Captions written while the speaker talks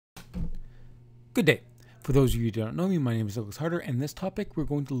Good day. For those of you who don't know me, my name is Douglas Harder, and this topic we're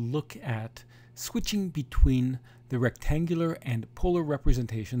going to look at switching between the rectangular and polar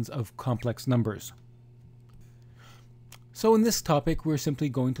representations of complex numbers. So in this topic, we're simply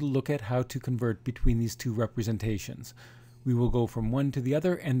going to look at how to convert between these two representations. We will go from one to the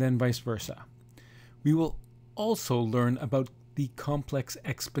other and then vice versa. We will also learn about the complex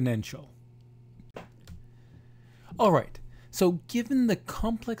exponential. All right. So given the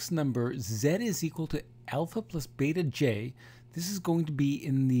complex number z is equal to alpha plus beta j, this is going to be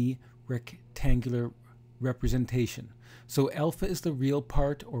in the rectangular representation. So alpha is the real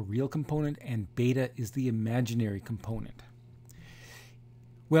part or real component and beta is the imaginary component.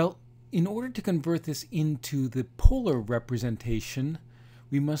 Well, in order to convert this into the polar representation,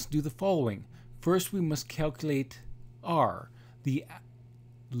 we must do the following. First, we must calculate r, the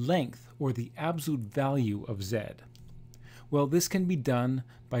length or the absolute value of z. Well, this can be done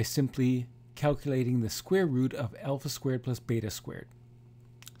by simply calculating the square root of alpha squared plus beta squared.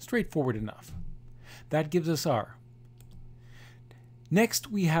 Straightforward enough. That gives us r.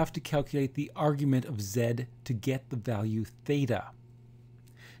 Next, we have to calculate the argument of z to get the value theta.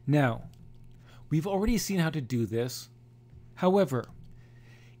 Now, we've already seen how to do this. However,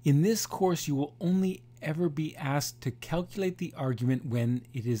 in this course, you will only ever be asked to calculate the argument when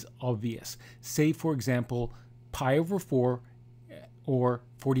it is obvious. Say, for example, pi over 4 or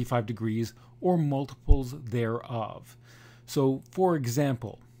 45 degrees or multiples thereof. So, for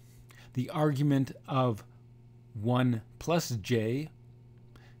example, the argument of 1 plus j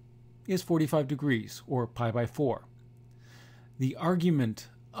is 45 degrees or pi by 4. The argument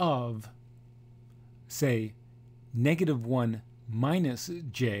of, say, negative 1 minus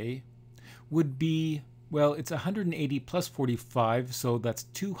j would be, well, it's 180 plus 45, so that's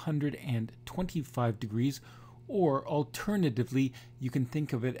 225 degrees. Or alternatively, you can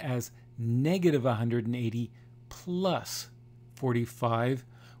think of it as negative 180 plus 45,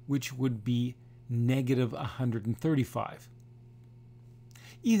 which would be negative 135.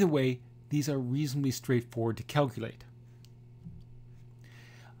 Either way, these are reasonably straightforward to calculate.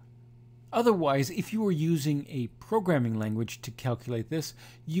 Otherwise, if you were using a programming language to calculate this,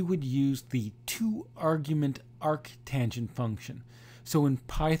 you would use the two-argument arctangent function. So in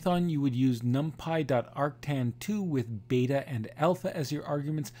Python, you would use numpy.arctan2 with beta and alpha as your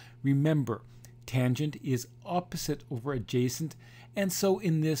arguments. Remember, tangent is opposite over adjacent, and so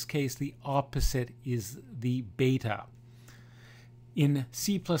in this case, the opposite is the beta. In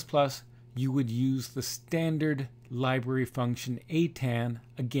C++, you would use the standard library function atan,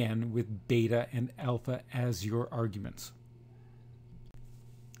 again with beta and alpha as your arguments.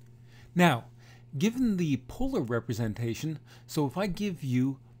 Now, given the polar representation, so if I give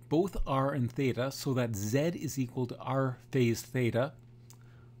you both r and theta so that z is equal to r phase theta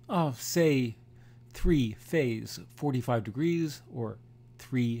of, say, 3 phase 45 degrees or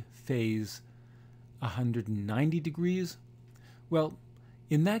 3 phase 190 degrees, well,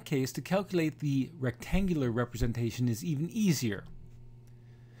 in that case, to calculate the rectangular representation is even easier.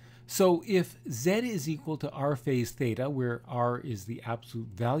 So if z is equal to r phase theta, where r is the absolute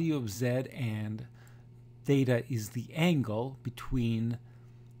value of z and theta is the angle between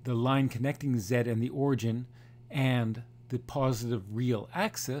the line connecting z and the origin and the positive real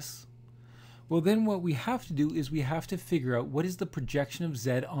axis, well then what we have to do is we have to figure out what is the projection of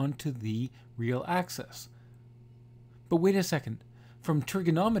z onto the real axis. But wait a second. From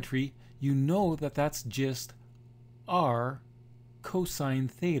trigonometry, you know that that's just r cosine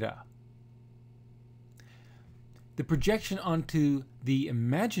theta. The projection onto the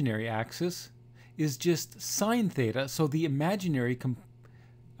imaginary axis is just sine theta, so the imaginary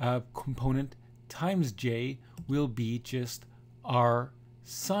component times j will be just r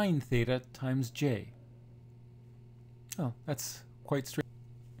sine theta times j. Oh, that's quite straight.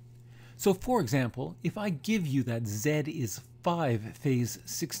 So for example, if I give you that z is 5 phase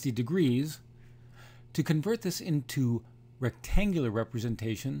 60 degrees, to convert this into rectangular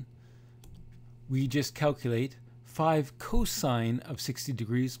representation, we just calculate 5 cosine of 60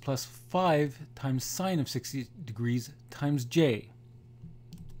 degrees plus 5 times sine of 60 degrees times j.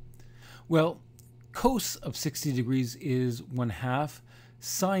 Well, cos of 60 degrees is 1/2,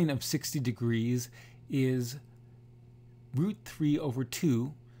 sine of 60 degrees is root 3 over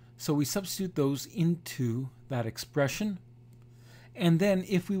 2, so we substitute those into that expression. And then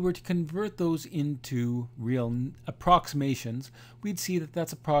if we were to convert those into real approximations, we'd see that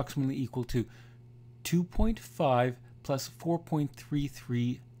that's approximately equal to 2.5 plus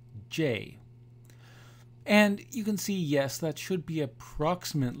 4.33 j. And you can see, yes, that should be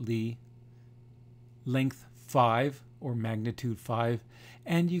approximately length 5 or magnitude 5,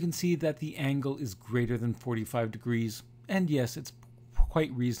 and you can see that the angle is greater than 45 degrees, and yes, it's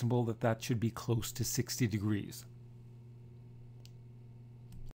quite reasonable that that should be close to 60 degrees.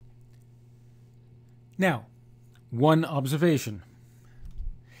 Now, one observation.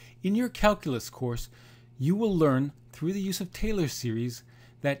 In your calculus course, you will learn through the use of Taylor's series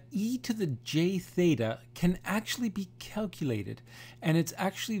that e to the j theta can actually be calculated, and it's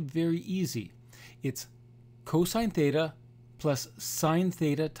actually very easy. It's cosine theta plus sine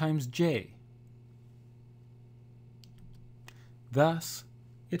theta times j. Thus,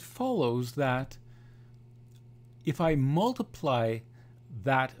 it follows that if I multiply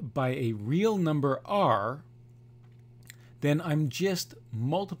that by a real number r, then I'm just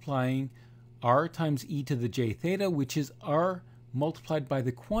multiplying r times e to the j theta, which is r multiplied by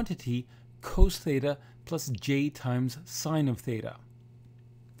the quantity cos theta plus j times sine of theta.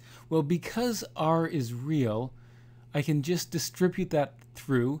 Well, because r is real, I can just distribute that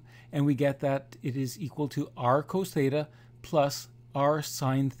through, and we get that it is equal to r cos theta plus r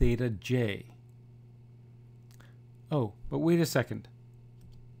sine theta j. Oh, but wait a second.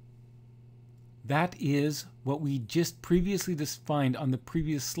 That is what we just previously defined on the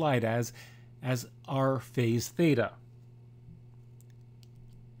previous slide as r phase theta.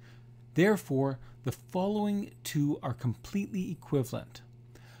 Therefore, the following two are completely equivalent: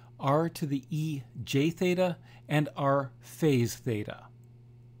 r to the e j theta and r phase theta.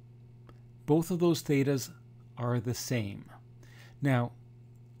 Both of those thetas are the same. Now,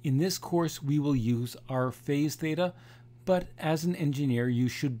 in this course, we will use r phase theta, but as an engineer, you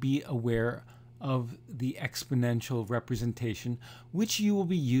should be aware of the exponential representation, which you will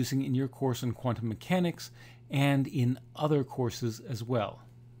be using in your course on quantum mechanics and in other courses as well.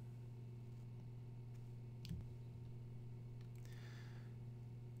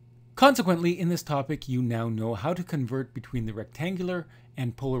 Consequently, in this topic, you now know how to convert between the rectangular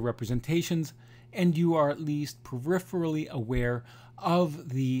and polar representations, and you are at least peripherally aware of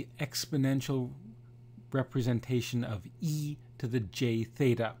the exponential representation of e to the j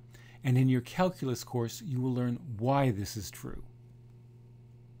theta. And in your calculus course, you will learn why this is true.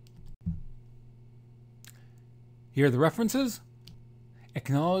 Here are the references,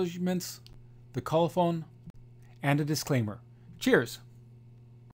 acknowledgements, the colophon, and a disclaimer. Cheers!